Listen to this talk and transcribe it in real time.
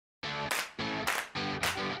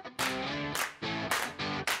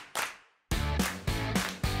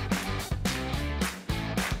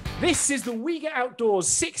This is the We Get Outdoors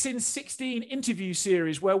 6 in 16 interview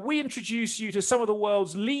series where we introduce you to some of the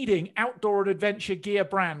world's leading outdoor and adventure gear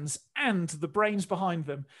brands and the brains behind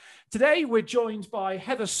them. Today, we're joined by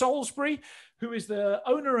Heather Saulsbury, who is the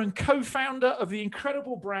owner and co-founder of the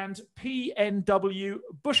incredible brand PNW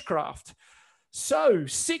Bushcraft. So,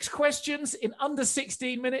 6 questions in under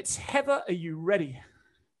 16 minutes. Heather, are you ready?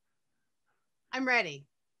 I'm ready.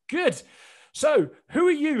 Good. So, who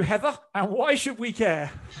are you, Heather, and why should we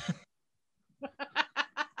care?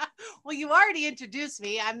 Well, you already introduced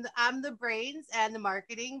me. I'm the brains and the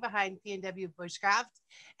marketing behind PNW Bushcraft,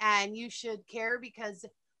 and you should care because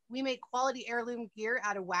we make quality heirloom gear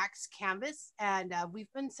out of wax canvas, and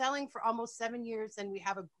we've been selling for almost 7 years, and we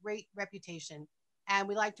have a great reputation. And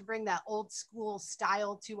we like to bring that old school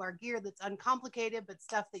style to our gear that's uncomplicated, but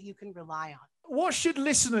stuff that you can rely on. What should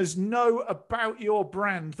listeners know about your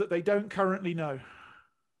brand that they don't currently know?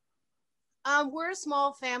 We're a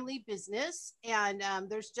small family business, and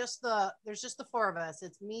there's just the 4 of us.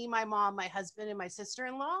 It's me, my mom, my husband, and my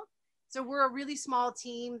sister-in-law. So we're a really small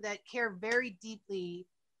team that care very deeply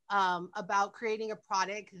about creating a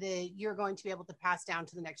product that you're going to be able to pass down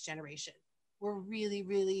to the next generation. We're really,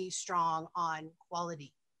 really strong on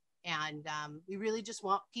quality. And we really just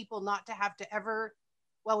want people not to have to ever,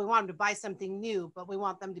 well, we want them to buy something new, but we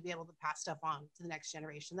want them to be able to pass stuff on to the next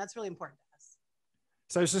generation. That's really important to us.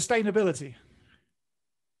 So sustainability.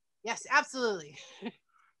 Yes, absolutely.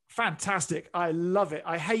 Fantastic. I love it.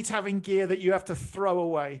 I hate having gear that you have to throw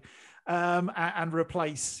away and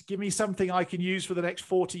replace. Give me something I can use for the next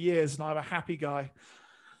 40 years and I'm a happy guy.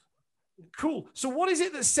 Cool. So what is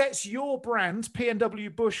it that sets your brand,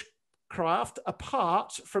 PNW Bushcraft,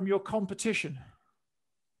 apart from your competition?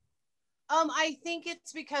 I think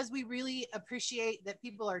it's because we really appreciate that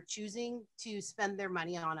people are choosing to spend their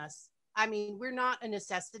money on us. I mean, we're not a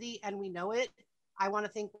necessity and we know it. I want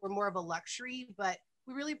to think we're more of a luxury, but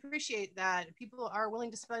we really appreciate that people are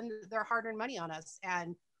willing to spend their hard-earned money on us.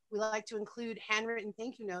 And we like to include handwritten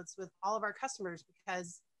thank you notes with all of our customers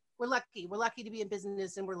because we're lucky. We're lucky to be in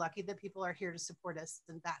business and we're lucky that people are here to support us.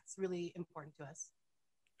 And that's really important to us.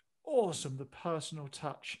 Awesome, the personal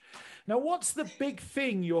touch. Now, what's the big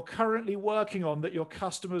thing you're currently working on that your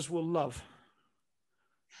customers will love?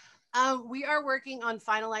 We are working on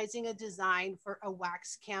finalizing a design for a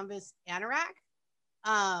wax canvas anorak.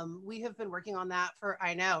 We have been working on that for,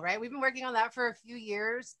 I know, right? We've been working on that for a few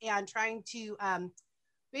years and trying to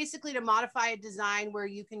basically to modify a design where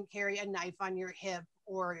you can carry a knife on your hip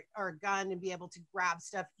or a gun and be able to grab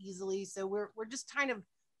stuff easily. So we're just kind of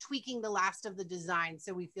tweaking the last of the design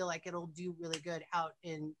so we feel like it'll do really good out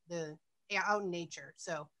in nature.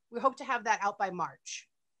 So we hope to have that out by March.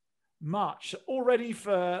 March, all ready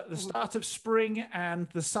for the start of spring and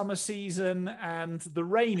the summer season and the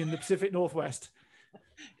rain in the Pacific Northwest.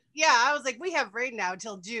 Yeah, I was like, we have rain now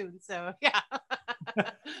till June, so yeah.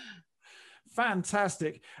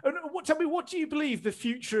 Fantastic. And tell me, what do you believe the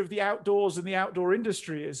future of the outdoors and the outdoor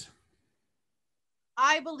industry is?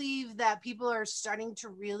 I believe that people are starting to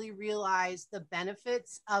really realize the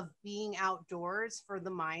benefits of being outdoors for the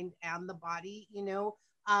mind and the body. You know,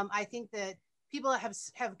 I think that people have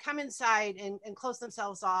come inside and closed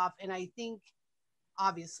themselves off. And I think,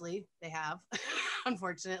 obviously, they have,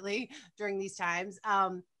 unfortunately, during these times.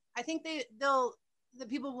 I think the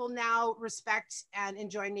people will now respect and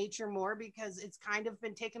enjoy nature more because it's kind of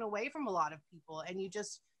been taken away from a lot of people. And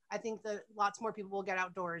I think that lots more people will get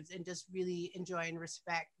outdoors and just really enjoy and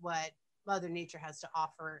respect what Mother Nature has to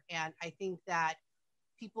offer. And I think that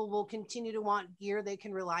people will continue to want gear they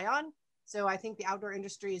can rely on. So I think the outdoor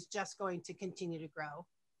industry is just going to continue to grow.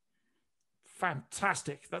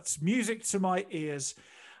 Fantastic. That's music to my ears.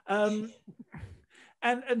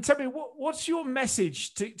 And tell me, what's your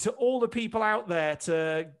message to all the people out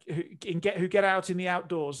there who get out in the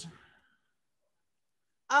outdoors?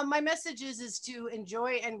 My message is to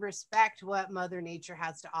enjoy and respect what Mother Nature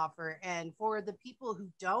has to offer. And for the people who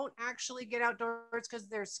don't actually get outdoors because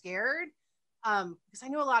they're scared, because I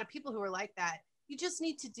know a lot of people who are like that, you just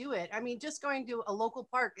need to do it. I mean, just going to a local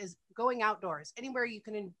park is going outdoors. Anywhere you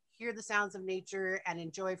can hear the sounds of nature and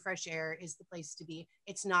enjoy fresh air is the place to be.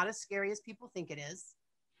 It's not as scary as people think it is.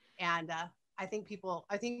 And I think people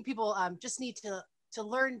just need to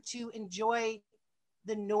learn to enjoy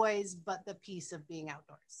the noise, but the peace of being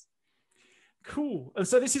outdoors. Cool. And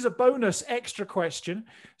so this is a bonus extra question.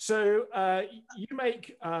 So you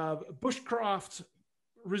make bushcraft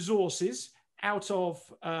resources out of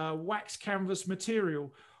wax canvas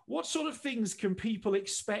material. What sort of things can people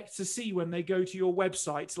expect to see when they go to your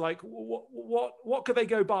website? Like what could they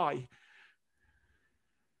go buy?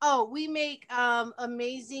 Oh, we make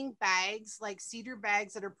amazing bags, like cedar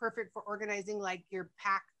bags that are perfect for organizing like your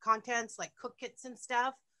pack contents, like cook kits and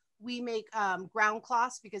stuff. We make ground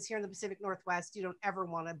cloths because here in the Pacific Northwest, you don't ever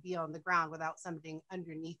want to be on the ground without something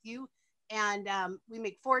underneath you. And we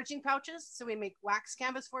make foraging pouches. So we make wax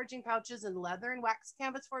canvas foraging pouches and leather and wax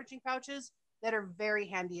canvas foraging pouches that are very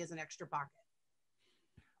handy as an extra pocket.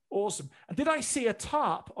 Awesome. And did I see a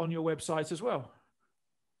tarp on your website as well?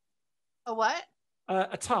 A what?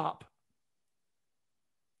 A tarp.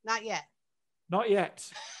 Not yet. Not yet.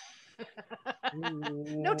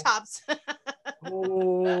 No tops.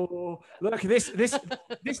 Oh, look, this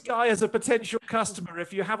guy is a potential customer.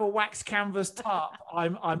 If you have a wax canvas tarp,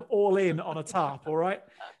 I'm all in on a tarp. All right.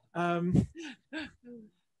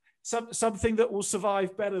 Something that will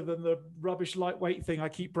survive better than the rubbish lightweight thing I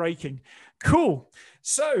keep breaking. Cool.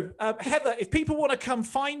 So, Heather, if people want to come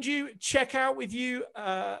find you, check out with you,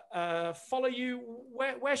 follow you,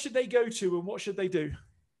 where should they go to and what should they do?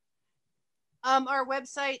 Our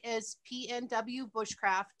website is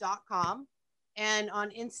PNWBushcraft.com. And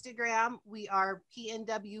on Instagram, we are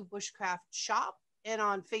PNW Bushcraft Shop. And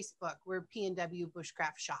on Facebook, we're PNW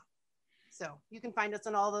Bushcraft Shop. So you can find us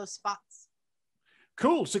on all those spots.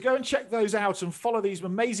 Cool. So go and check those out and follow these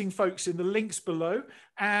amazing folks in the links below.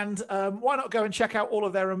 And why not go and check out all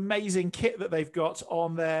of their amazing kit that they've got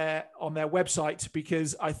on their website,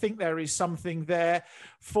 because I think there is something there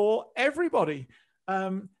for everybody.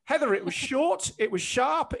 Heather, it was short, it was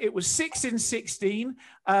sharp, it was 6 in 16,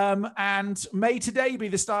 and may today be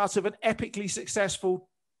the start of an epically successful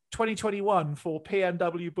 2021 for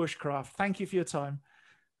PNW Bushcraft. Thank you for your time.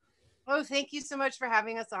 Oh, thank you so much for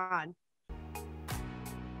having us on.